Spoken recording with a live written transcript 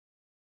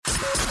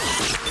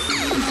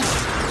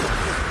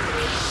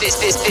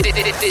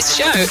This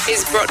show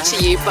is brought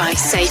to you by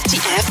Safety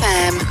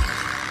FM.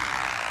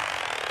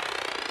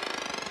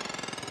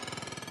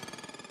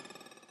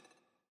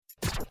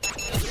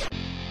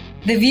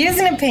 The views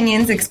and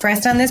opinions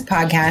expressed on this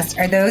podcast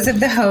are those of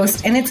the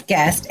host and its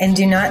guest and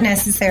do not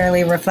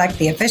necessarily reflect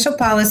the official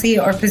policy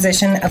or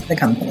position of the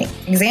company.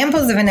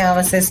 Examples of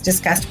analysis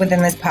discussed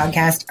within this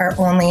podcast are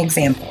only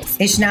examples.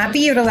 They should not be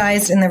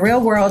utilized in the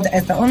real world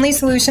as the only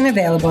solution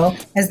available,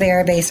 as they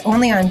are based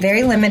only on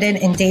very limited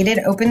and dated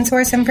open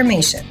source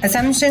information.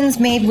 Assumptions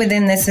made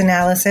within this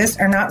analysis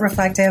are not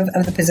reflective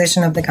of the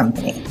position of the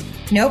company.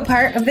 No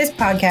part of this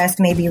podcast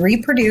may be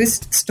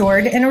reproduced,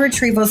 stored in a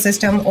retrieval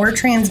system, or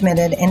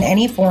transmitted in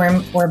any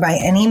form or by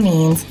any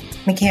means,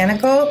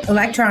 mechanical,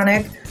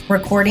 electronic,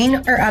 recording,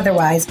 or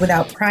otherwise,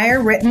 without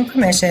prior written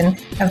permission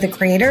of the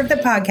creator of the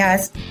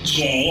podcast,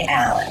 Jay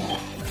Allen.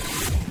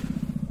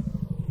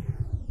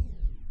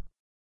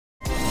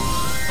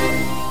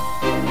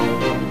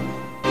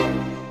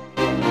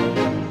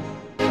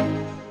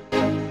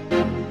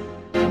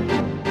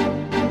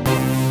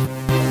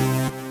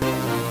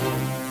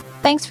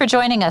 Thanks for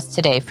joining us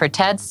today for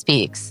TED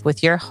Speaks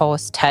with your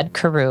host, Ted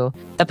Carew,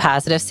 the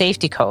Positive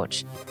Safety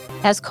Coach.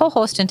 As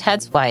co-host and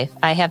Ted's wife,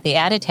 I have the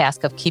added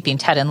task of keeping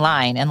Ted in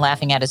line and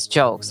laughing at his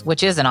jokes,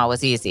 which isn't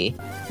always easy.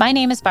 My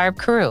name is Barb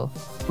Carew.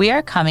 We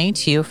are coming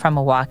to you from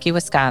Milwaukee,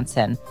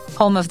 Wisconsin,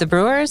 home of the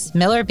Brewers,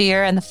 Miller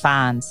Beer, and the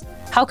Fonz.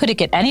 How could it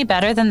get any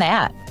better than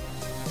that?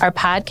 Our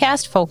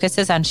podcast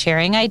focuses on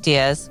sharing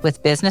ideas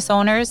with business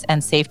owners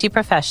and safety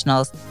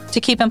professionals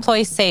to keep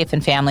employees safe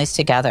and families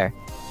together.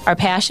 Our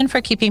passion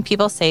for keeping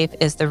people safe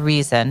is the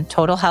reason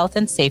Total Health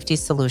and Safety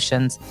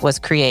Solutions was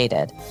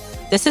created.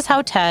 This is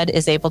how Ted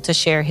is able to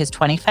share his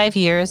 25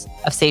 years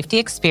of safety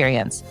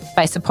experience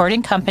by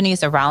supporting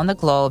companies around the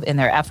globe in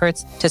their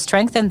efforts to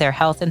strengthen their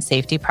health and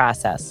safety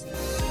process.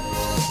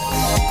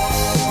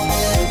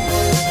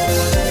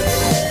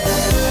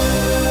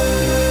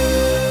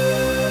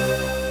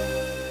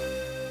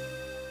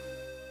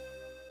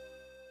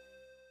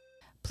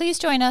 Please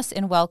join us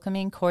in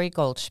welcoming Corey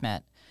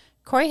Goldschmidt.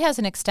 Corey has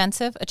an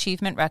extensive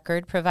achievement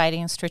record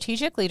providing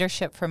strategic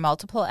leadership for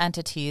multiple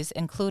entities,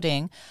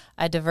 including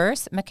a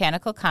diverse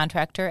mechanical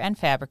contractor and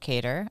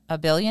fabricator, a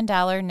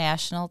billion-dollar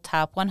national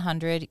top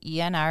 100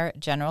 ENR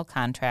general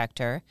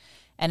contractor,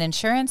 an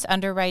insurance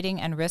underwriting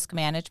and risk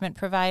management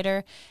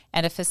provider,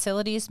 and a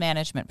facilities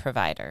management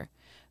provider.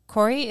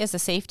 Corey is a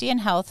safety and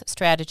health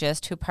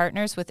strategist who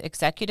partners with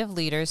executive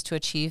leaders to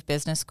achieve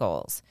business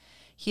goals.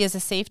 He is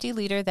a safety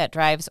leader that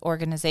drives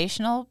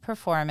organizational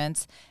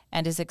performance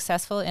and is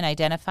successful in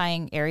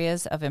identifying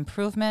areas of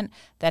improvement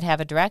that have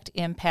a direct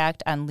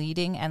impact on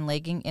leading and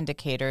lagging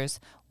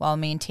indicators while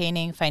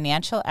maintaining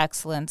financial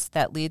excellence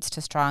that leads to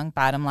strong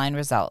bottom-line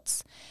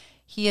results.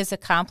 He is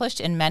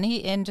accomplished in many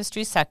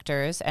industry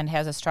sectors and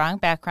has a strong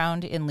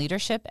background in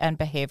leadership and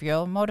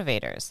behavioral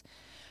motivators.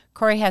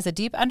 Corey has a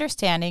deep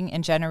understanding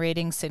in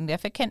generating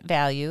significant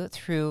value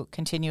through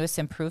continuous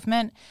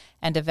improvement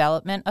and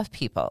development of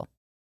people.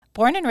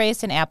 Born and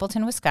raised in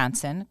Appleton,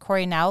 Wisconsin,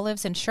 Corey now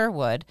lives in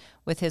Sherwood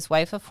with his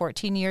wife of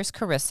 14 years,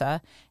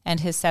 Carissa, and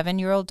his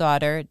 7-year-old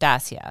daughter,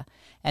 Dacia,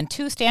 and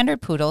 2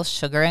 standard poodles,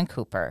 Sugar and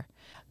Cooper.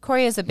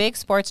 Corey is a big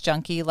sports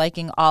junkie,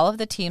 liking all of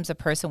the teams a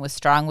person with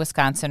strong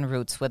Wisconsin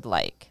roots would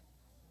like.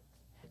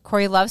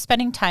 Corey loves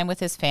spending time with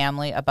his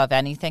family above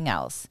anything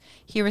else.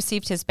 He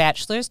received his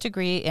bachelor's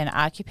degree in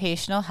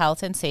occupational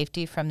health and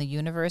safety from the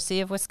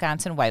University of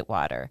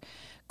Wisconsin-Whitewater.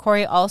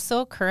 Corey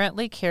also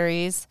currently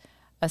carries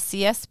a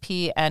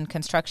CSP and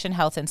Construction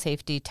Health and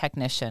Safety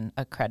Technician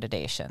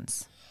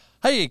accreditations.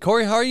 Hey,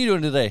 Corey, how are you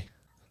doing today?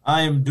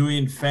 I am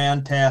doing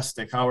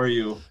fantastic. How are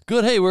you?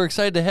 Good. Hey, we're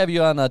excited to have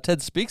you on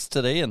TED Speaks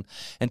today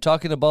and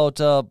talking about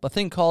a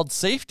thing called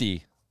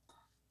safety.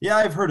 Yeah,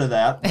 I've heard of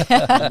that.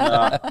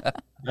 And,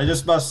 I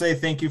just must say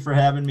thank you for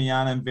having me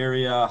on. I'm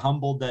very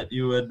humbled that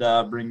you would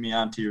bring me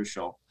on to your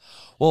show.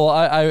 Well,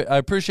 I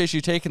appreciate you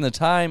taking the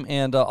time,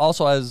 and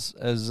also as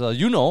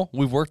you know,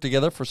 we've worked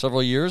together for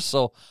several years,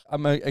 so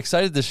I'm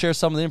excited to share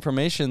some of the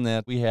information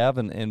that we have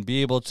and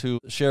be able to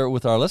share it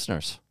with our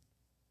listeners.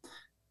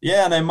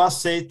 Yeah, and I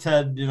must say,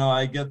 Ted,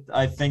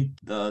 I think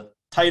the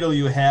title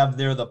you have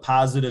there, the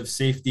Positive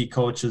Safety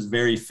Coach, is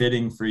very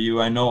fitting for you.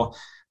 I know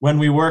when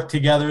we worked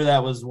together,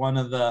 that was one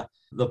of the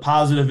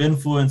positive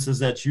influences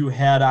that you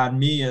had on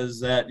me, is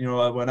that,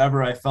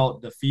 whenever I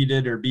felt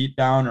defeated or beat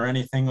down or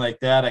anything like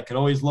that, I could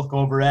always look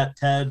over at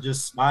Ted,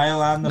 just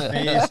smile on the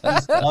face,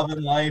 just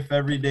loving life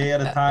every day at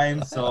a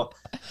time. So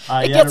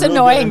it gets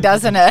annoying,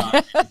 doesn't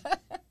it?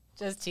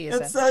 Just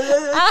teasing.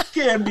 It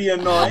can be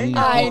annoying.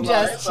 I'm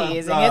just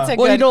teasing. It's a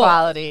good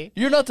quality.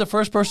 You're not the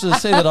first person to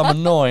say that I'm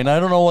annoying. I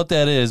don't know what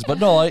that is, but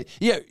no,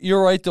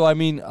 you're right though. I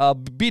mean,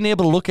 being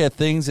able to look at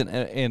things and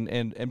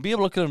be able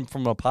to look at them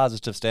from a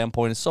positive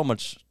standpoint is so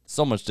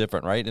much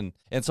different, right?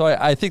 And so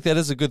I think that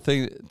is a good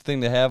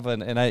thing to have,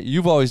 and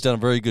you've always done a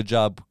very good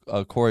job,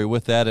 Corey,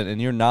 with that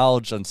and your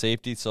knowledge on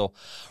safety. So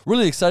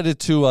really excited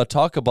to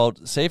talk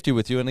about safety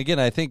with you. And again,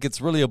 I think it's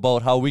really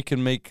about how we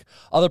can make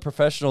other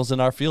professionals in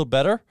our field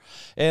better.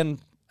 And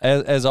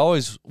as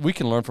always, we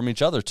can learn from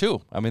each other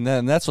too. I mean,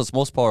 and that's what's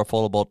most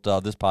powerful about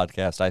this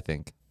podcast, I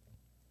think.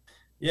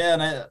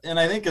 Yeah, and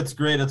I think it's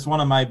great. It's one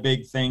of my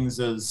big things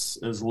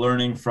is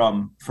learning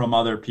from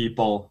other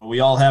people. We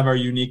all have our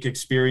unique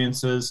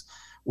experiences.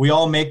 We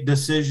all make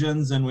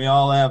decisions, and we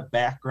all have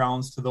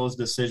backgrounds to those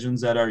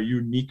decisions that are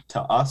unique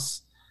to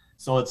us.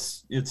 So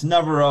it's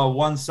never a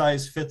one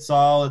size fits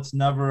all. It's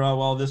never a,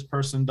 well, this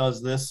person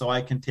does this, so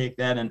I can take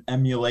that and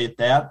emulate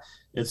that.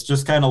 It's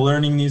just kind of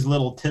learning these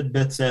little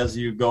tidbits as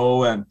you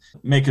go and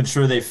making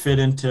sure they fit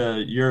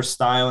into your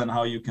style and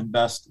how you can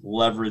best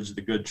leverage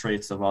the good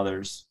traits of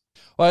others.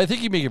 Well, I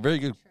think you make a very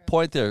good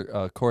point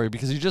there, Corey,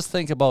 because you just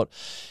think about,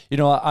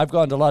 I've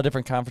gone to a lot of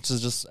different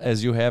conferences just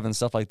as you have and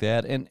stuff like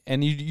that.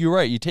 And you're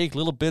right. You take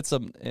little bits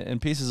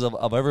and pieces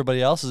of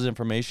everybody else's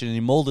information and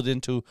you mold it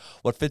into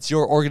what fits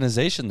your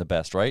organization the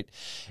best, right?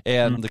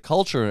 And the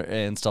culture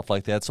and stuff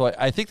like that. So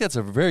I think that's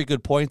a very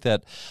good point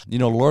that,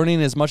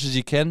 learning as much as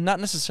you can,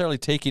 not necessarily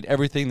taking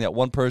everything that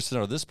one person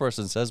or this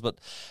person says, but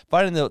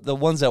finding the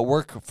ones that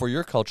work for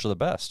your culture the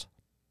best.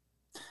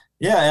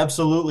 Yeah,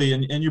 absolutely.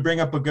 And you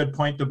bring up a good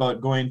point about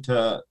going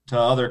to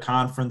other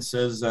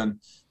conferences. And,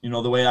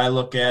 the way I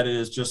look at it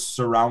is just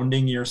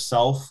surrounding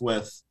yourself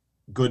with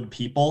good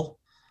people.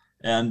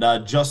 And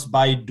just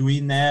by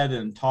doing that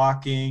and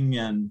talking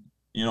and,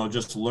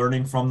 just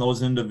learning from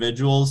those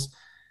individuals,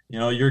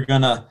 you're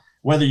going to,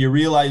 whether you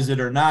realize it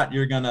or not,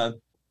 you're going to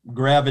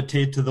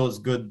gravitate to those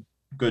good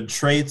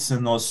traits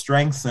and those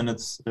strengths. And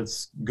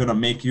it's going to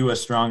make you a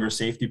stronger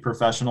safety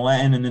professional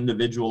and an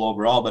individual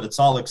overall. But it's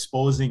all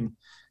exposing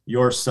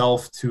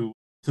yourself to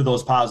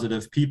those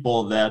positive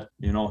people that,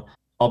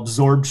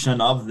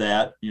 absorption of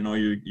that, you're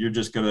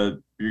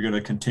going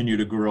to continue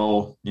to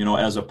grow,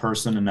 as a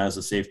person and as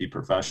a safety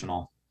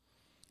professional.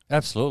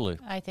 Absolutely.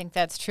 I think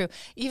that's true.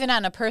 Even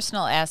on a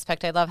personal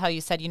aspect, I love how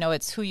you said,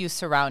 it's who you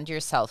surround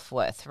yourself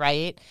with,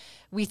 right?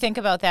 We think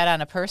about that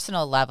on a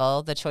personal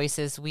level, the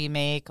choices we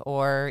make,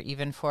 or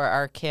even for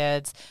our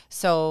kids.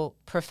 So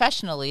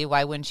professionally,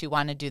 why wouldn't you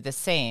want to do the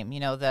same?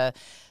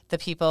 The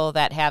people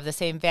that have the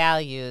same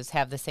values,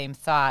 have the same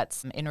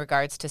thoughts in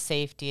regards to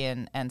safety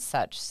and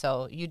such.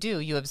 So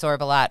you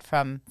absorb a lot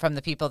from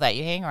the people that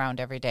you hang around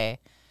every day.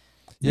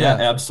 Yeah,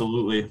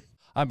 absolutely.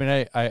 I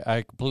mean,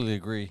 I completely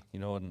agree,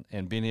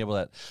 and being able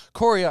to.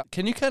 Corey,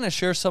 can you kind of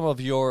share some of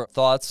your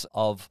thoughts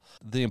of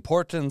the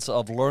importance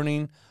of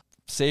learning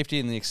safety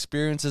and the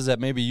experiences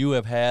that maybe you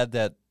have had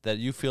that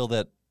you feel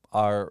that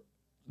are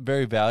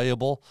very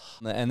valuable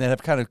and that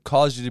have kind of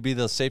caused you to be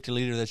the safety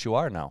leader that you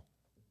are now?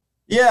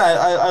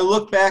 Yeah, I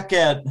look back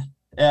at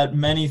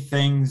many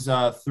things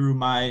through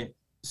my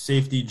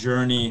safety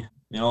journey.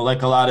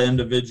 Like a lot of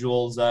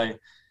individuals, I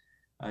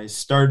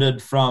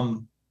started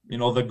from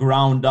the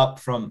ground up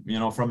from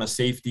a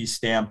safety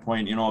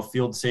standpoint. A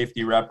field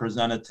safety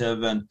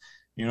representative, and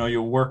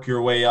you work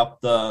your way up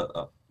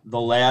the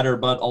ladder.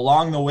 But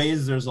along the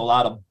ways, there's a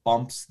lot of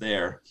bumps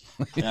there.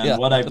 And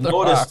what I've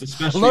noticed,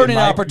 especially learning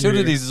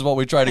opportunities, is what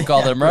we try to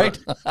call them, right?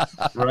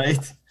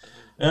 Right.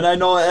 And I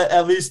know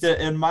at least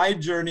in my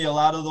journey, a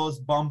lot of those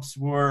bumps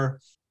were,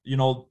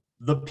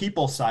 the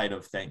people side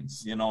of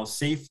things.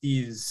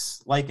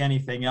 Safety's like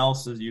anything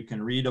else, is you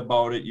can read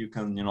about it. You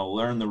can,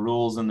 learn the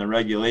rules and the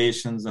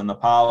regulations and the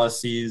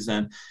policies.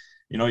 And,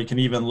 you can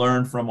even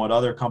learn from what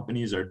other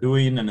companies are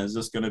doing. And is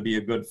this going to be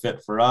a good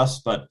fit for us?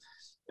 But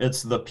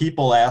it's the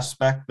people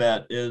aspect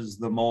that is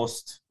the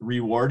most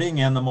rewarding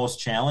and the most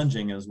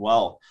challenging as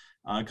well.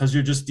 Because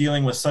you're just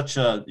dealing with such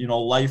a,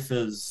 life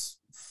is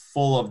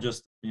full of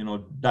just,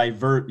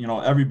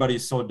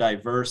 everybody's so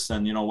diverse,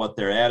 and what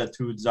their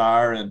attitudes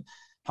are and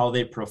how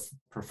they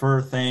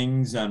prefer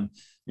things. And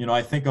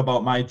I think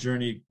about my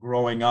journey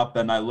growing up,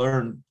 and I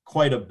learned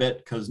quite a bit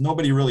because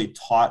nobody really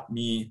taught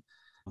me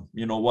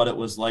what it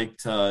was like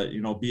to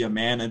be a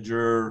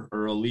manager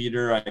or a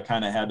leader. I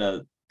kind of had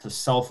to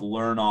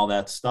self-learn all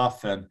that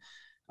stuff, and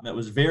it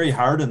was very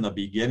hard in the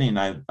beginning.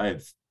 I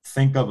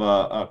think of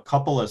a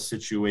couple of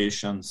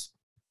situations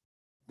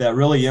that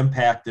really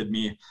impacted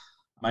me.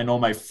 I know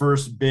my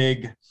first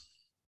big,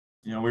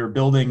 we were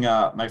building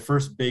my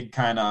first big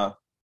kind of,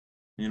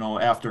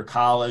 after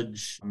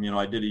college,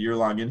 I did a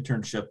year-long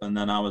internship, and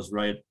then I was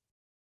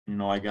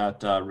I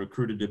got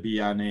recruited to be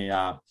on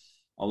a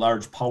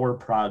large power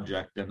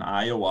project in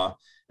Iowa.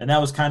 And that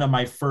was kind of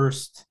my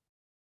first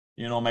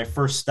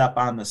step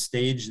on the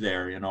stage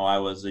there. I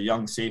was a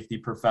young safety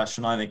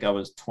professional. I think I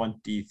was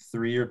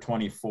 23 or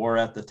 24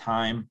 at the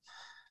time.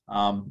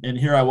 And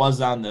here I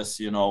was on this,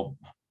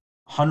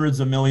 hundreds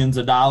of millions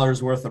of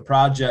dollars worth of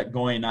project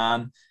going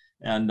on.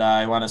 And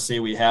I want to say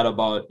we had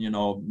about,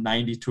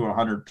 90 to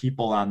 100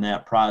 people on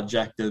that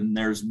project. And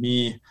there's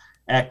me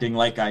acting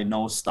like I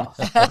know stuff,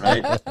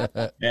 right?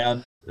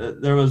 And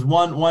there was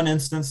one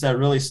instance that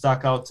really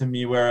stuck out to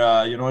me where,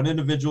 an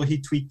individual, he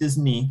tweaked his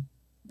knee.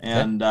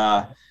 And,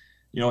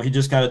 he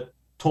just kind of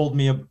told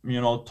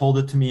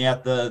it to me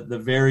at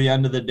the very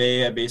end of the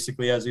day.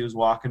 Basically, as he was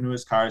walking to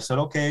his car, I said,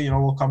 okay,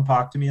 we'll come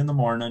talk to me in the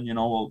morning.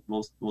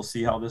 We'll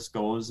see how this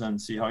goes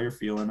and see how you're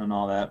feeling and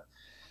all that.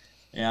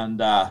 And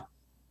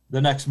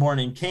the next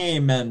morning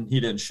came and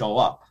he didn't show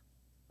up.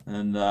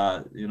 And,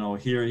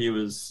 here he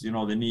was,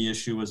 the knee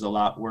issue was a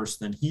lot worse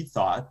than he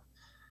thought.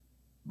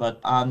 But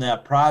on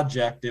that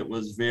project, it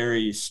was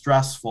very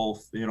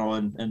stressful,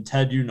 and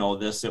Ted,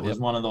 this, it was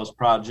one of those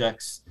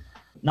projects,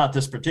 not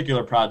this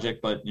particular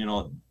project, but,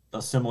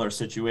 the similar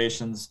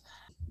situations,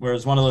 where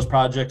it's one of those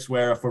projects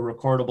where if a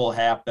recordable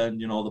happened,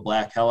 the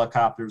black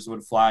helicopters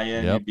would fly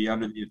in, you'd be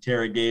under the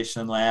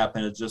interrogation lab,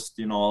 and it's just,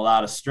 a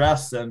lot of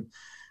stress. And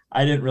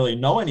I didn't really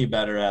know any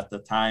better at the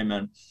time.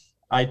 And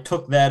I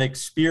took that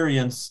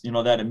experience,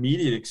 that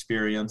immediate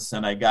experience,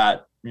 and I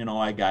got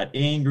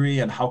angry,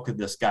 and how could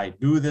this guy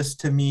do this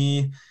to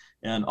me?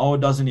 And,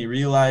 doesn't he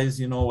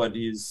realize, what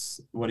he's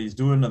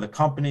doing to the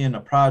company and the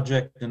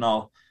project and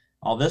all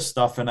this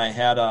stuff. And I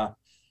had a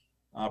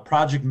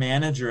project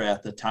manager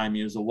at the time.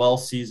 He was a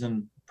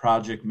well-seasoned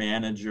project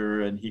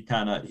manager, and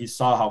he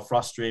saw how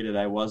frustrated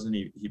I was, and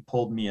he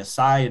pulled me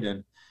aside,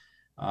 and,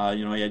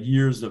 he had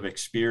years of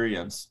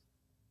experience,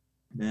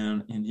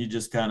 and he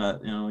just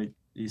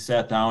he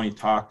sat down, he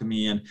talked to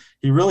me, and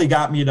he really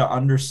got me to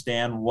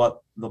understand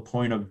what the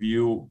point of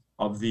view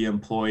of the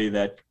employee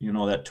that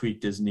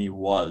tweaked his knee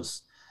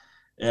was.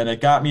 And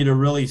it got me to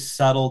really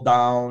settle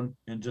down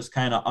and just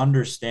kind of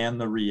understand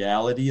the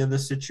reality of the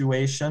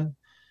situation.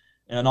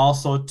 And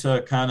also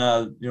to kind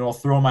of,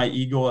 throw my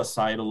ego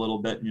aside a little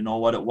bit.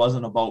 It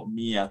wasn't about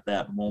me at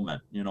that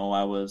moment.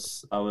 I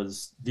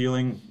was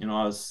dealing, I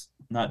was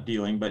not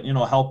dealing, but,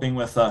 helping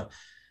with a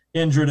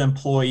injured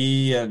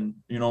employee. And,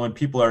 when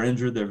people are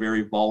injured, they're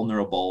very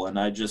vulnerable. And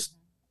I just,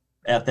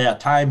 at that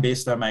time,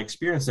 based on my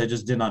experience, I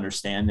just didn't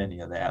understand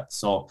any of that.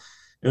 So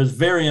it was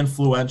very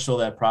influential,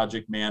 that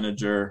project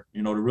manager,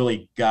 to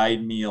really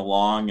guide me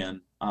along.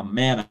 And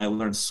man, I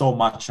learned so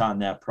much on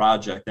that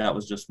project. That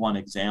was just one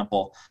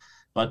example.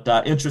 But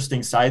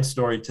interesting side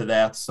story to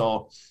that.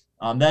 So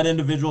that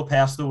individual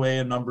passed away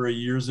a number of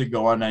years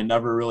ago, and I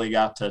never really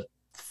got to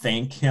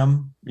thank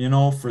him,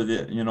 for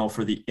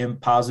the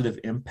positive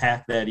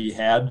impact that he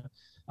had,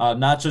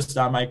 not just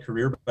on my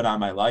career, but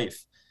on my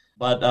life.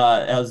 But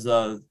as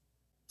a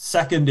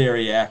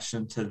secondary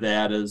action to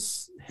that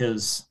is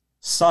his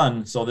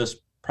son. So this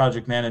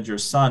project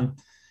manager's son,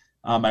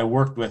 I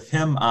worked with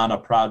him on a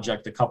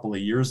project a couple of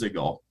years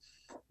ago.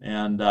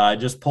 And I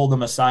just pulled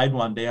him aside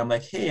one day. I'm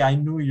like, hey, I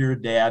knew your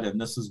dad, and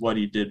this is what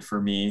he did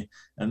for me.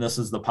 And this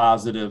is the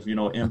positive,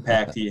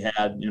 impact he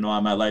had,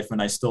 on my life.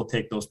 And I still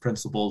take those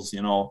principles,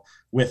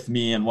 with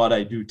me and what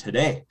I do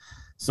today.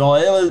 So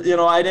it was,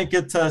 I didn't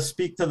get to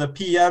speak to the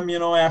PM,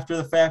 after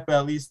the fact, but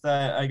at least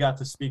I got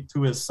to speak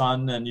to his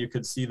son, and you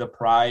could see the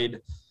pride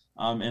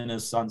in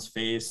his son's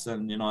face.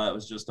 And, that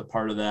was just a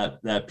part of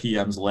that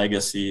PM's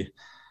legacy.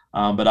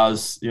 But I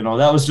was,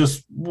 that was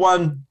just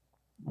one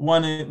a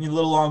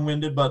little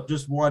long-winded, but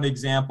just one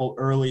example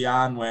early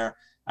on where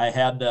I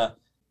had to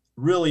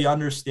really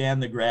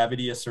understand the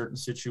gravity of certain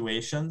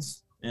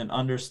situations and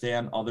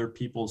understand other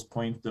people's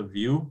point of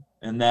view,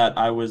 and that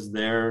I was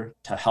there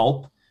to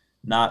help,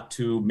 not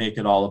to make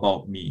it all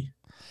about me.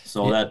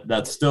 So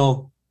that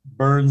still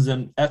burns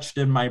and etched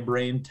in my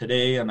brain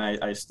today, and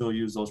I still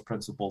use those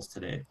principles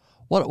today.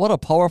 What a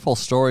powerful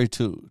story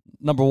to,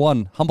 number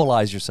one,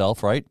 humbleize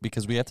yourself, right?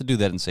 Because we have to do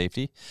that in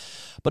safety.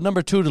 But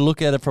number two, to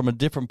look at it from a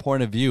different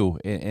point of view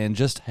and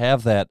just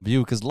have that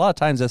view. Because a lot of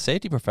times as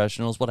safety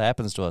professionals, what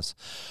happens to us?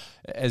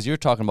 As you're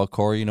talking about,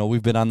 Corey,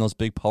 we've been on those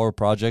big power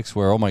projects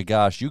where, oh my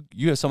gosh,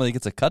 you have somebody that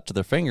gets a cut to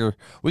their finger,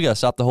 we got to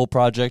stop the whole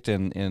project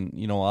and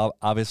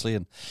obviously,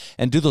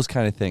 and do those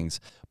kind of things.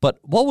 But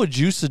what would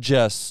you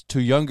suggest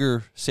to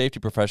younger safety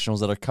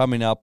professionals that are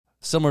coming up,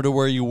 similar to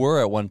where you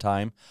were at one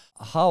time?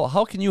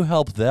 How can you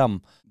help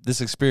them,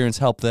 this experience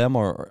help them,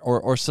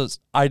 or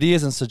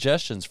ideas and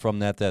suggestions from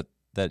that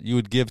you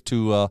would give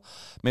to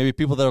maybe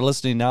people that are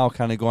listening now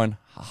kind of going,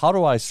 how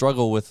do I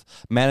struggle with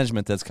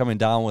management that's coming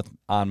down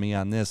on me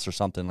on this or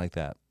something like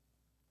that?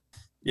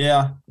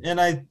 Yeah,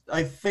 and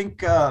I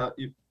think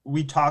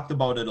we talked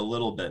about it a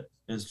little bit,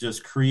 is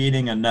just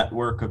creating a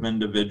network of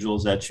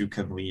individuals that you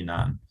can lean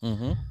on.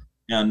 Mm-hmm.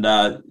 And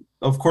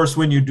of course,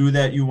 when you do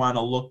that, you want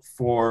to look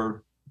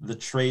for the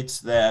traits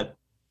that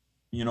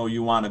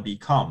you want to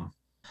become.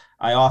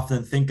 I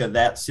often think of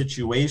that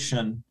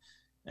situation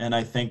and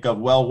I think of,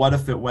 well, what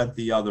if it went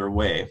the other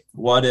way?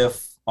 What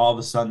if all of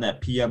a sudden that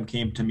PM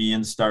came to me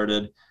and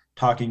started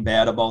talking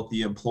bad about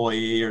the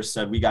employee, or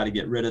said, we got to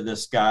get rid of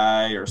this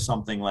guy, or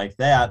something like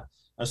that?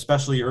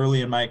 Especially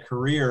early in my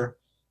career,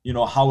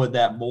 how would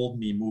that mold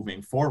me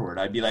moving forward?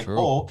 I'd be like, True.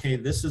 Oh, okay,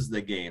 this is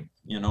the game.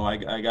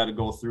 I got to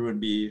go through and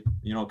be,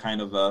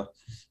 kind of a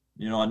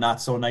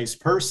not so nice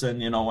person,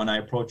 when I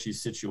approach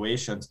these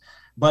situations.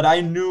 But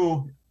I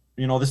knew,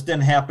 this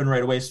didn't happen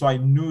right away. So I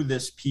knew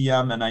this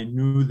PM, and I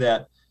knew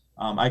that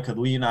I could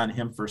lean on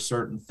him for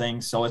certain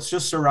things. So it's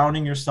just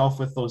surrounding yourself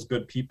with those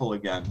good people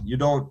again. You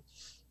don't,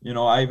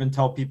 I even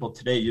tell people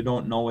today, you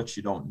don't know what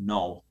you don't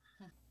know.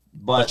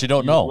 But you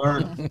don't know.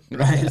 Learn,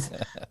 right?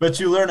 But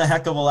you learn a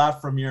heck of a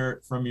lot from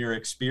your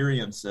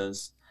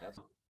experiences,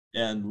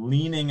 and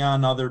leaning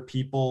on other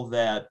people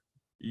that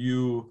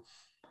you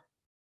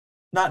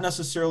not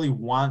necessarily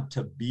want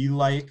to be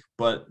like,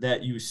 but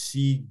that you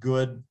see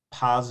good,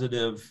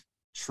 positive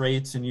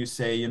traits and you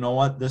say, you know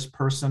what, this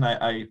person,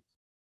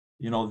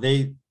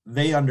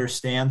 they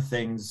understand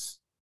things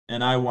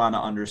and I want to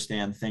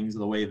understand things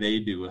the way they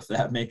do, if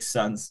that makes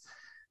sense.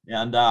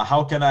 And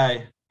how can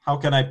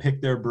I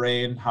pick their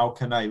brain? How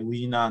can I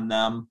lean on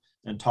them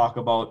and talk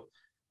about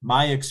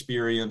my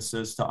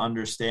experiences to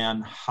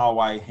understand how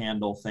I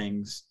handle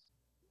things,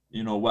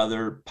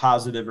 whether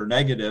positive or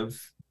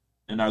negative,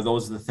 and are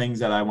those the things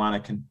that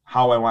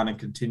how I want to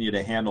continue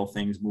to handle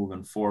things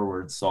moving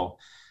forward. So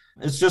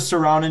it's just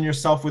surrounding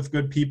yourself with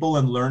good people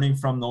and learning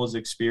from those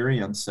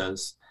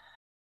experiences.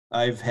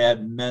 I've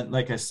had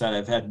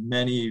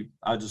many,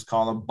 I'll just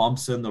call them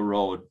bumps in the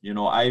road.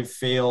 I've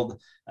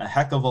failed a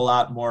heck of a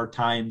lot more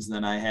times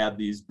than I had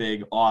these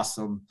big,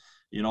 awesome,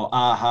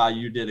 aha,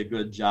 you did a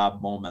good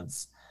job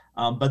moments.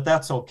 But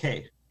that's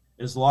okay.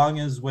 As long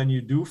as when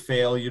you do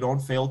fail, you don't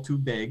fail too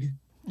big.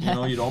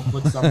 You don't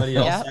put somebody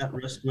else at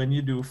risk when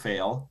you do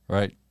fail.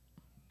 Right.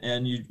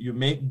 And you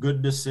make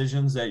good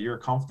decisions that you're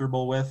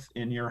comfortable with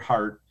in your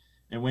heart.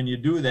 And when you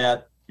do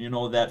that,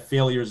 that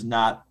failure is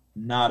not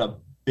a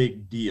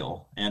big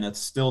deal. And it's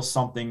still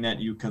something that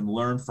you can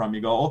learn from. You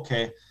go,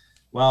 okay,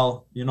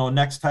 well,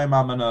 next time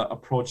I'm going to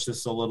approach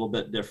this a little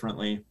bit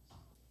differently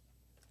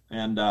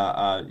and,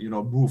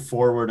 move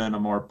forward in a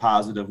more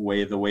positive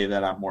way, the way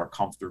that I'm more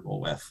comfortable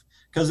with.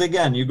 Because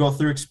again, you go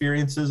through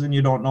experiences and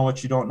you don't know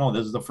what you don't know.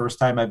 This is the first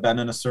time I've been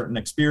in a certain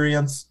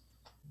experience.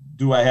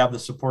 Do I have the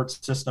support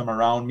system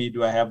around me?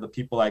 Do I have the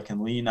people I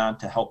can lean on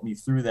to help me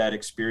through that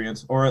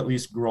experience, or at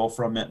least grow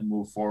from it and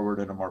move forward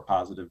in a more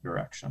positive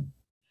direction?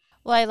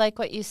 Well, I like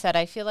what you said.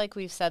 I feel like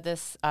we've said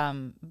this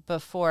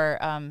before.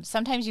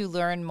 Sometimes you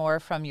learn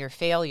more from your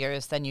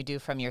failures than you do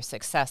from your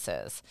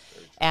successes.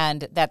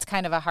 And that's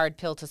kind of a hard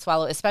pill to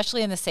swallow,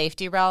 especially in the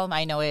safety realm.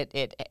 I know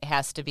it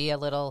has to be a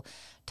little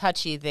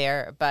touchy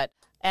there,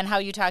 and how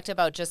you talked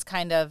about just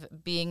kind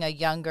of being a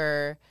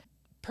younger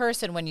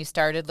person when you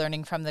started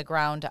learning from the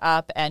ground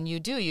up, and you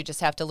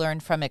just have to learn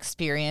from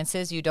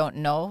experiences. You don't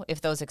know if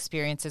those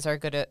experiences are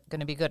going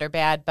to be good or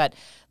bad, but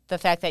the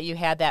fact that you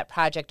had that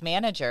project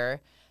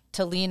manager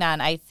to lean on.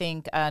 I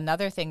think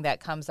another thing that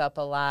comes up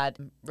a lot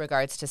in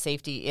regards to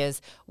safety is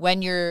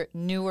when you're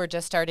new or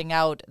just starting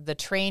out, the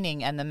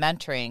training and the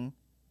mentoring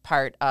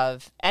part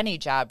of any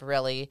job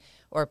really,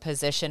 or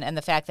position, and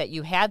the fact that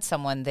you had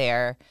someone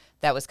there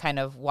that was kind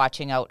of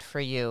watching out for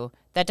you.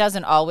 That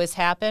doesn't always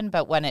happen,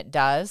 but when it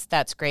does,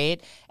 that's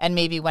great. And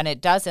maybe when it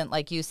doesn't,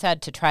 like you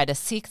said, to try to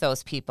seek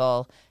those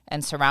people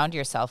and surround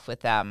yourself with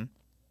them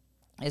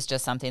is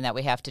just something that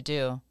we have to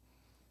do.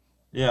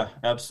 Yeah,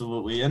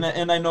 absolutely. And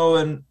I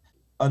know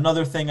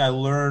another thing I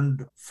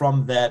learned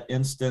from that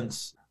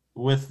instance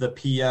with the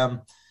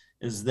PM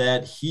is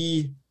that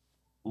he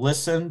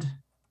listened,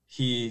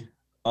 he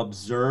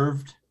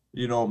observed,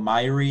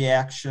 my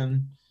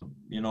reaction.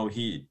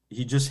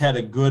 He just had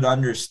a good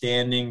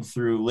understanding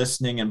through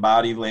listening and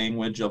body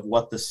language of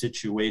what the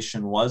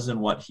situation was and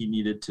what he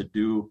needed to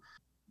do,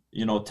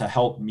 to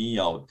help me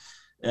out.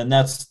 And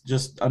that's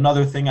just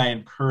another thing I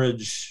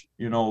encourage,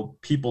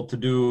 people to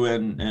do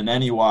in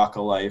any walk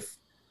of life,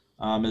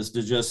 is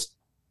to just,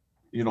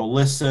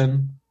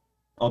 listen,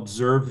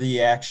 observe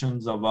the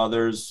actions of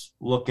others,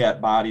 look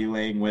at body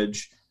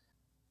language,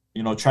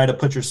 try to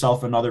put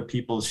yourself in other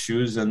people's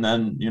shoes, and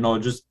then,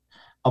 just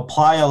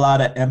apply a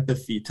lot of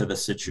empathy to the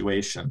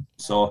situation.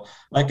 So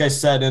like I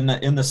said,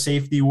 in the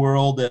safety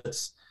world,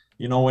 it's,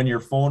 when your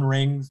phone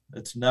rings,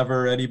 it's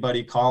never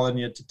anybody calling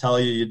you to tell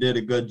you did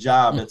a good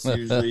job. It's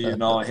usually,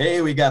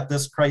 hey, we got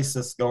this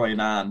crisis going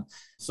on.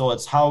 So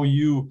it's how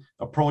you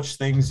approach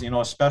things,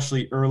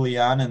 especially early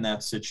on in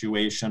that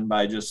situation,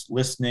 by just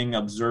listening,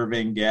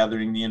 observing,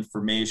 gathering the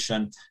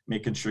information,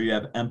 making sure you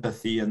have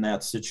empathy in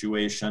that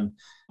situation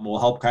will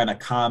help kind of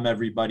calm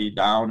everybody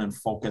down and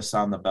focus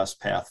on the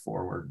best path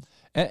forward.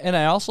 And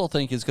I also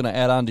think it's going to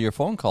add on to your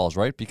phone calls,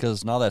 right?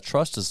 Because now that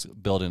trust is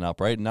building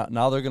up, right?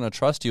 Now they're going to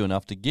trust you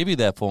enough to give you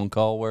that phone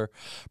call where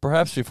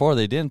perhaps before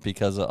they didn't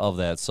because of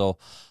that. So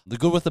the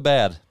good with the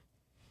bad,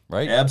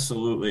 right?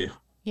 Absolutely.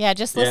 Yeah,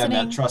 just listening.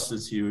 Yeah, that trust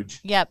is huge.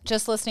 Yep,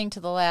 just listening to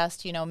the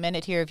last,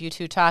 minute here of you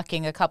two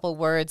talking, a couple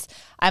words.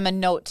 I'm a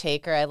note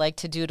taker. I like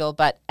to doodle,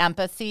 but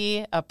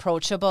empathy,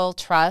 approachable,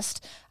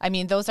 trust. I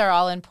mean, those are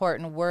all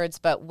important words,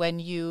 but when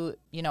you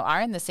are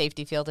in the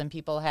safety field and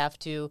people have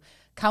to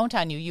count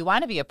on you, you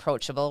want to be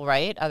approachable,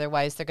 right?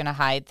 Otherwise, they're going to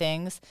hide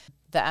things.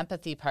 The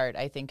empathy part,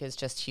 I think, is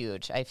just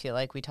huge. I feel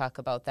like we talk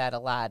about that a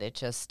lot.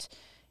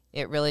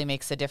 It really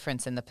makes a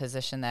difference in the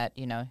position that,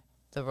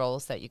 the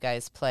roles that you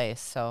guys play.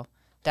 So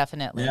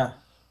definitely. Yeah,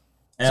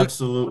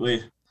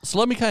 absolutely. So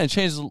let me kind of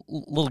change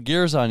little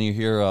gears on you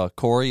here,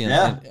 Corey.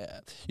 And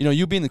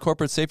you being the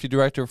corporate safety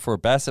director for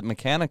Bassett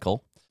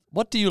Mechanical,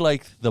 what do you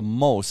like the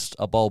most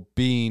about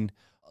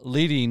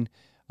leading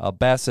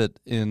Bassett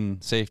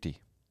in safety?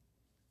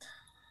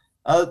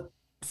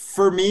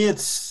 For me,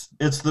 it's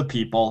the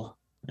people.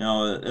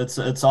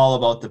 It's all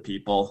about the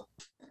people.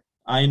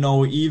 I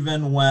know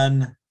even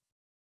when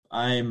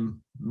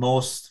I'm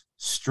most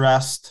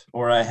stressed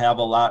or I have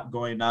a lot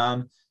going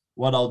on,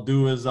 what I'll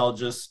do is I'll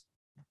just,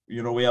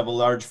 we have a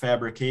large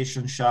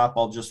fabrication shop.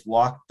 I'll just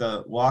walk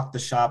the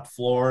shop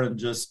floor and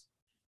just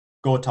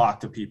go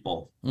talk to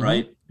people,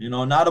 right?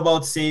 Not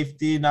about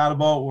safety, not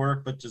about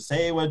work, but just,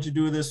 hey, what'd you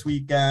do this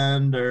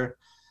weekend? Or,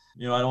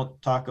 I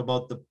don't talk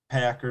about the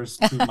Packers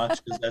too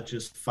much because that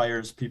just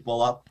fires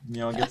people up,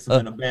 gets them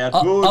in a bad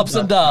mood. Ups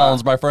and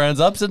downs, my friends,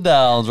 ups and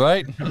downs,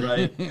 right?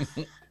 Right.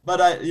 But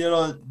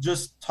I,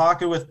 just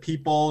talking with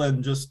people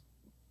and just,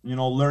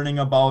 learning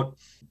about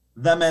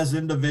them as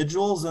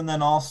individuals, and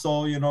then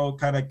also,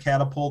 kind of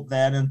catapult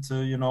that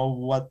into,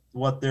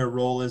 what their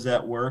role is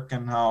at work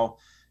and how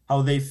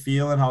they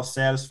feel and how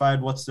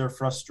satisfied, what's their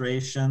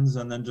frustrations,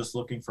 and then just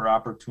looking for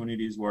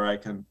opportunities where I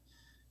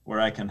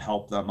can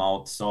help them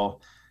out.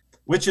 So,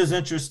 which is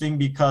interesting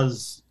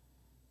because,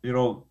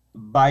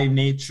 by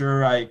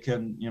nature, I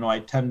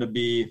tend to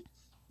be,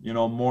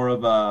 more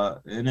of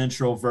an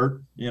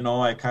introvert.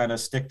 I kind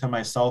of stick to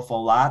myself a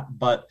lot,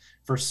 but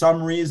for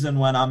some reason,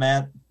 when I'm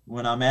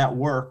at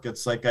work,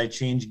 it's like I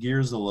change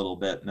gears a little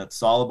bit, and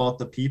it's all about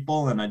the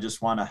people, and I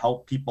just want to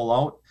help people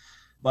out.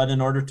 But in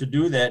order to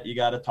do that, you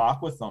got to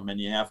talk with them, and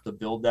you have to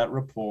build that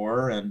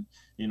rapport, and,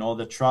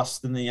 the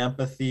trust and the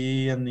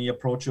empathy and the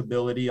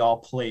approachability all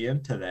play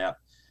into that.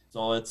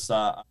 So it's,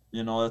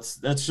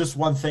 that's just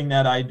one thing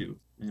that I do.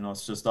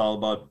 It's just all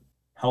about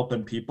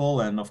helping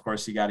people. And of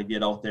course, you got to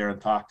get out there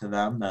and talk to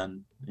them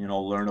and,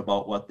 learn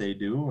about what they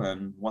do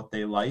and what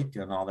they like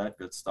and all that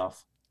good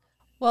stuff.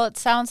 Well, it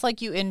sounds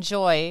like you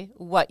enjoy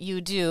what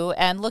you do,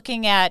 and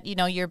looking at,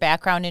 your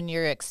background and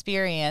your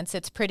experience,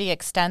 it's pretty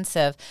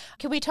extensive.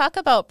 Can we talk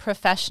about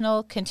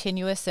professional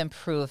continuous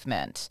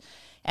improvement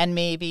and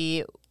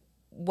maybe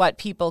what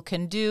people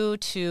can do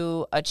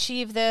to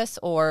achieve this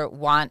or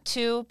want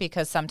to?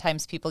 Because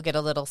sometimes people get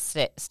a little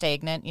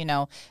stagnant.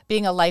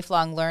 Being a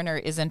lifelong learner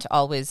isn't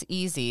always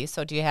easy.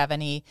 So do you have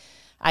any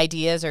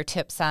ideas or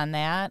tips on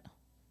that?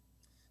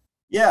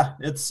 Yeah,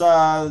 it's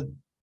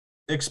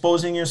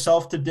exposing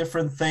yourself to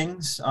different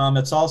things.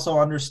 It's also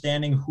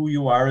understanding who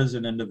you are as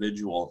an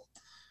individual.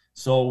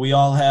 So we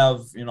all have,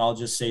 I'll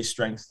just say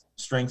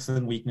strengths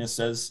and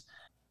weaknesses.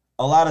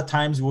 A lot of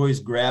times we always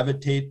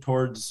gravitate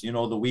towards,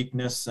 the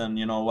weakness and,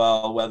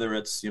 whether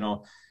it's,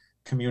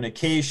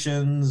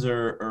 communications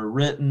or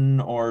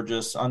written or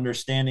just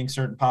understanding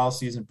certain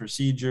policies and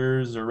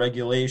procedures or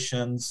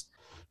regulations.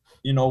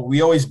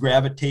 We always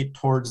gravitate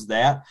towards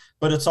that,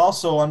 but it's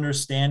also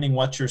understanding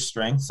what your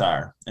strengths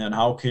are and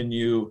how can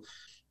you,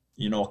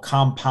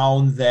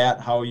 compound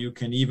that, how you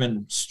can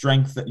even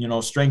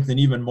strengthen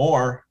even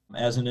more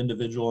as an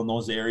individual in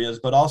those areas,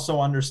 but also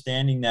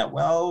understanding that,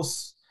 well,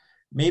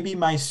 maybe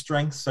my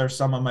strengths are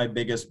some of my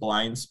biggest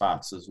blind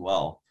spots as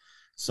well.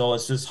 So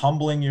it's just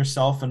humbling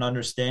yourself and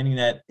understanding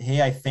that,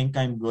 hey, I think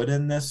I'm good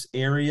in this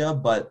area,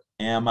 but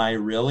am I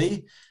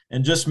really?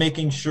 And just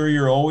making sure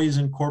you're always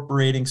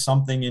incorporating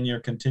something in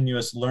your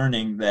continuous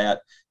learning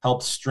that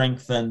helps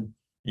strengthen,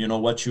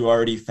 what you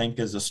already think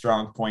is a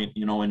strong point,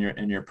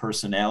 in your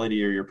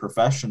personality or your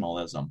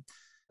professionalism.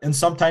 And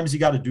sometimes you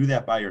got to do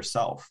that by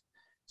yourself.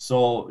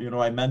 So,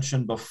 I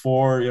mentioned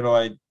before,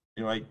 I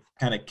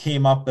kind of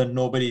came up and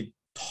nobody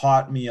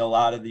taught me a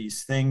lot of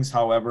these things.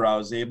 However, I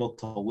was able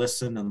to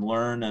listen and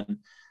learn and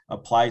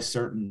apply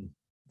certain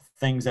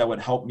things that would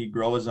help me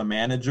grow as a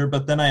manager.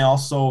 But then I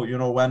also,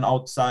 went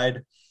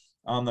outside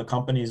on the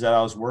companies that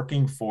I was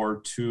working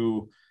for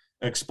to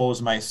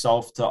expose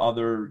myself to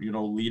other,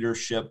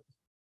 leadership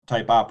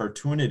type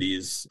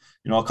opportunities.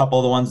 A couple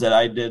of the ones that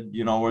I did,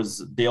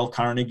 was Dale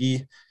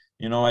Carnegie.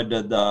 I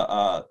did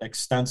the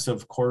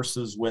extensive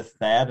courses with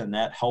that, and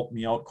that helped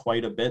me out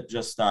quite a bit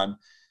just on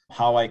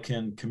how I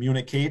can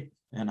communicate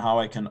and how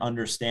I can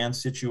understand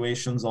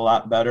situations a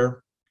lot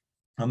better.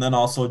 And then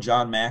also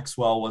John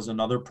Maxwell was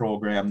another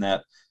program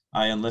that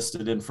I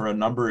enlisted in for a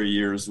number of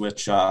years,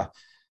 which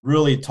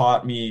really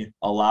taught me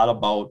a lot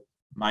about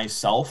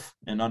myself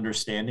and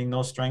understanding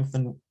those strengths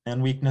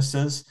and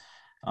weaknesses,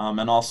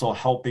 and also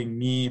helping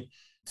me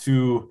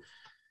to,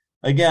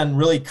 again,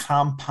 really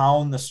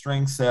compound the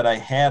strengths that I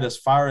had as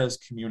far as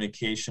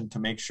communication to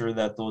make sure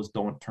that those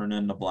don't turn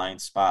into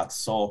blind spots.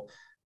 So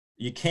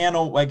you can't,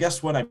 I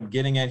guess what I'm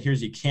getting at here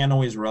is you can't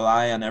always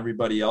rely on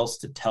everybody else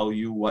to tell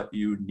you what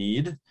you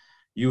need.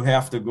 You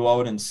have to go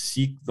out and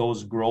seek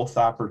those growth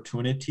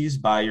opportunities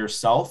by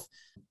yourself,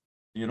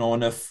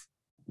 and if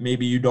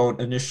maybe you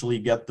don't initially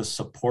get the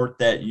support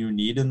that you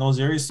need in those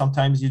areas,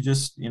 sometimes you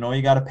just,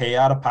 you got to pay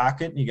out of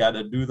pocket and you got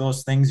to do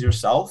those things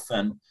yourself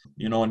and,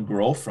 and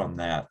grow from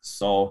that.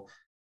 So,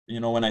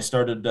 when I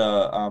started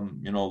to,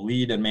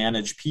 lead and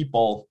manage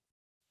people,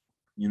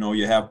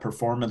 you have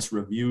performance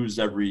reviews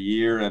every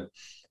year. And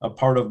a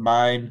part of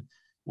mine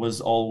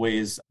was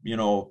always,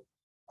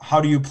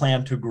 how do you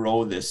plan to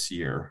grow this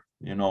year?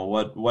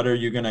 What are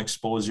you going to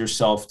expose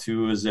yourself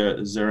to? Is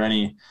there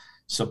any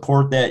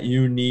support that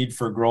you need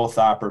for growth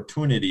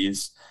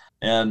opportunities?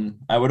 And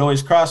I would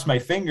always cross my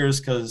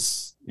fingers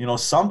because,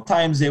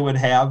 sometimes they would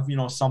have,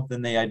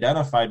 something they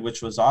identified,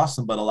 which was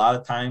awesome. But a lot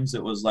of times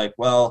it was like,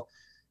 well,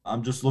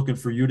 I'm just looking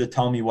for you to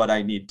tell me what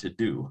I need to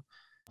do.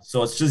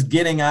 So it's just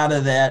getting out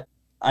of that,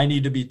 I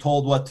need to be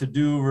told what to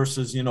do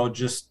versus,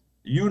 just,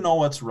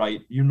 what's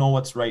right.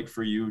 What's right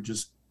for you.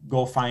 Just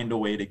go find a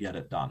way to get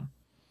it done.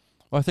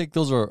 Well, I think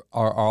those are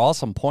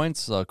awesome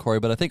points, Corey.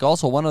 But I think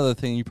also one other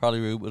thing you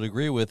probably would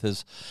agree with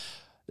is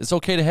it's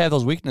okay to have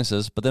those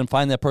weaknesses, but then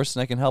find that person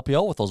that can help you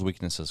out with those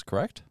weaknesses,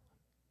 correct?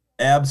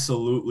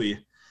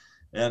 Absolutely.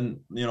 And,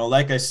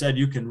 like I said,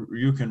 you can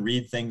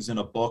read things in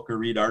a book or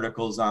read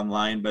articles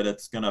online, but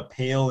it's going to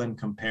pale in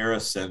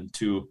comparison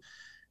to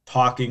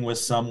talking with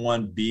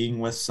someone, being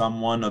with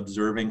someone,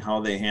 observing how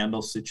they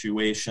handle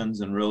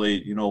situations, and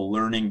really,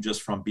 learning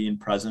just from being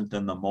present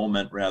in the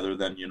moment rather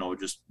than,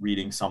 just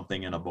reading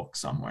something in a book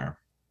somewhere.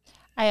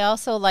 I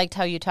also liked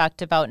how you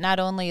talked about not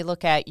only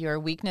look at your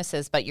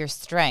weaknesses, but your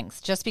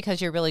strengths. Just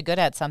because you're really good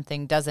at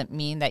something doesn't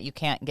mean that you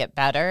can't get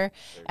better.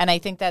 And I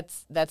think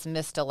that's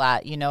missed a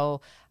lot.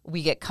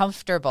 We get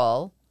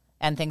comfortable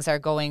and things are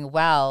going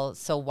well,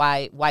 so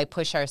why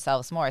push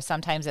ourselves more?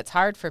 Sometimes it's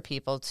hard for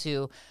people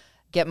to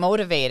get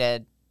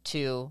motivated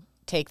to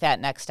take that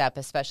next step,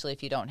 especially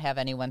if you don't have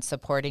anyone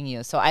supporting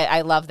you. So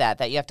I love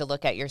that you have to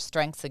look at your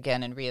strengths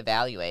again and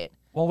reevaluate.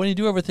 Well, when you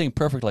do everything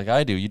perfect like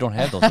I do, you don't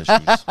have those issues.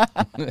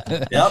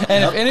 Yep.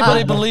 And if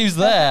anybody believes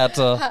that...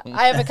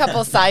 I have a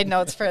couple side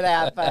notes for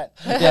that, but...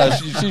 yeah,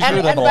 she should have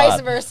a lot. And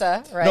vice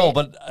versa, right? No,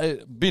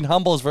 but being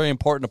humble is very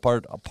important,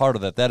 a part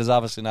of that. That is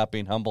obviously not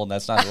being humble, and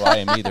that's not who I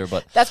am either.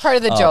 But that's part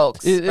of the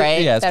jokes,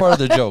 right? Yeah, it's part of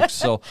the jokes.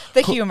 So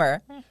the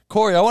humor.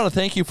 Corey, I want to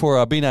thank you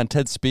for being on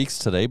TED Speaks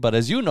today, but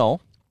as you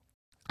know,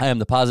 I am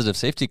the positive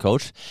safety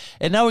coach,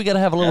 and now we got to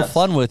have a little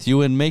fun with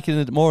you and making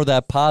it more of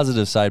that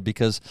positive side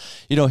because,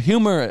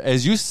 humor,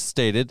 as you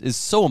stated, is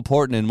so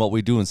important in what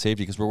we do in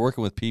safety because we're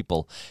working with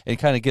people and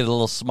kind of get a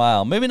little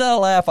smile. Maybe not a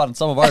laugh on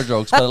some of our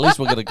jokes, but at least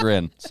we'll get a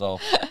grin.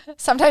 So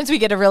sometimes we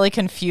get a really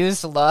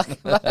confused look.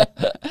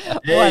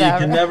 Yeah,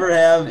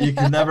 you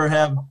can never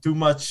have too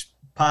much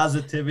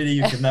positivity.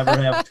 You can never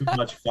have too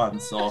much fun.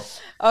 So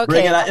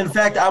bring it on. In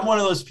fact, I'm one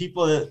of those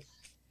people that,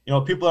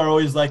 people are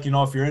always like,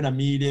 if you're in a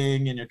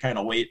meeting and you're kind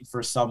of waiting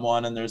for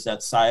someone and there's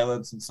that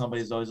silence and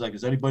somebody's always like,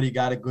 has anybody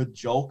got a good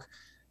joke?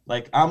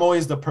 Like, I'm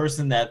always the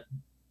person that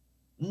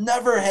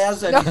never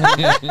has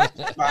anything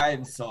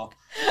fine. So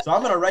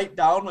I'm going to write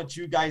down what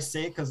you guys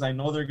say because I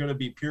know they're going to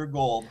be pure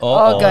gold.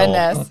 Oh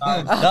goodness.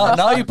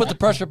 Now you put the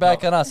pressure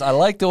back on us. I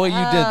like the way you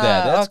did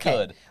that. That's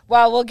good.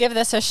 Well, we'll give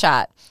this a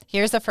shot.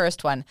 Here's the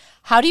first one.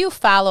 How do you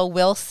follow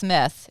Will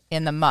Smith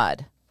in the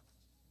mud?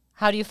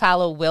 How do you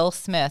follow Will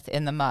Smith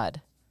in the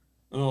mud?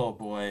 Oh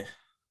boy,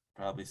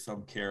 probably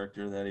some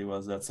character that he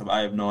was.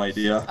 I have no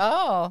idea.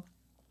 Oh,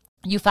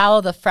 you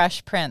follow the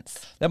Fresh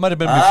Prince. That might have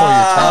been before your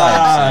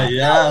time. So.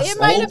 Yes, it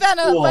might have been,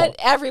 but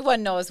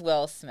everyone knows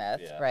Will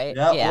Smith, right?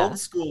 Yeah, old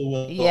school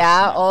Will.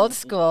 Yeah, old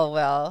school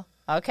Will.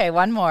 Okay,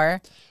 one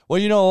more. Well,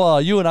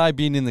 you and I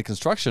being in the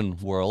construction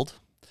world,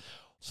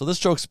 so this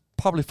joke's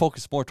probably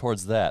focused more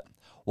towards that.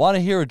 Want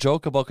to hear a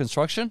joke about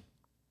construction?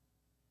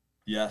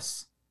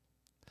 Yes.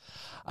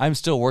 I'm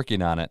still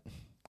working on it.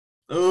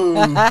 Ooh,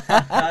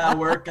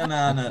 working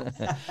on it.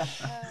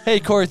 Hey,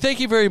 Corey,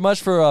 thank you very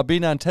much for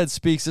being on TED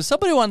Speaks. If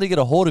somebody wanted to get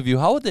a hold of you,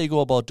 how would they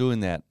go about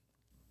doing that?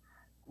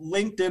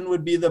 LinkedIn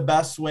would be the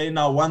best way.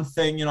 Now, one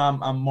thing,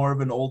 I'm more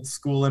of an old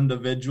school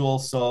individual,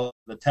 so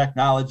the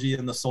technology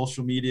and the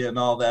social media and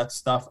all that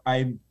stuff,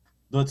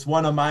 that's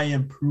one of my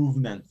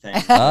improvement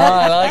things.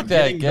 I like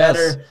that. Getting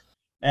better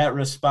at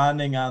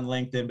responding on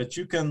LinkedIn, but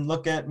you can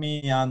look at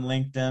me on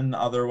LinkedIn.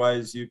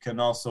 Otherwise, you can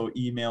also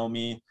email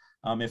me.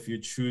 If you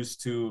choose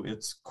to,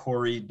 it's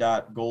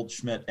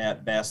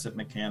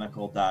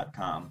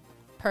corey.goldschmidt@bassettmechanical.com.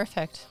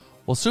 Perfect.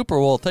 Well, super.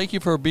 Well, thank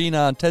you for being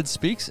on TED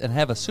Speaks and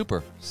have a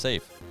super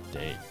safe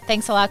day.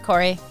 Thanks a lot,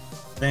 Corey.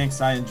 Thanks.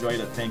 I enjoyed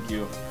it. Thank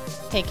you.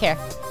 Take care.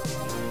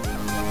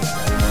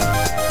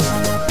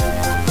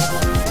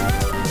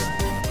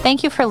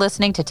 Thank you for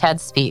listening to TED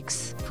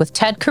Speaks with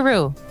Ted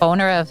Carew,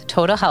 owner of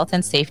Total Health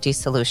and Safety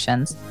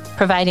Solutions,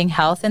 providing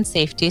health and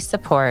safety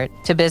support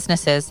to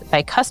businesses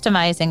by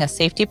customizing a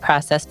safety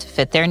process to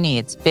fit their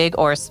needs, big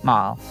or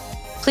small.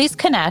 Please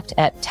connect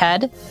at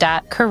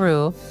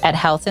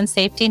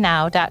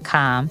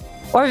ted.carew@healthandsafetynow.com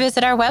or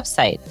visit our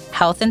website,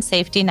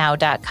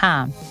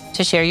 healthandsafetynow.com,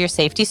 to share your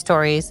safety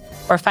stories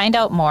or find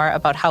out more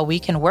about how we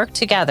can work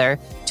together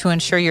to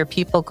ensure your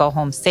people go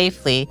home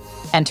safely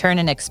and turn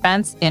an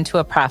expense into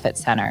a profit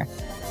center.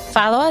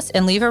 Follow us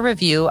and leave a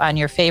review on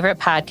your favorite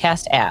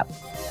podcast app.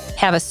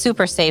 Have a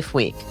super safe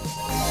week.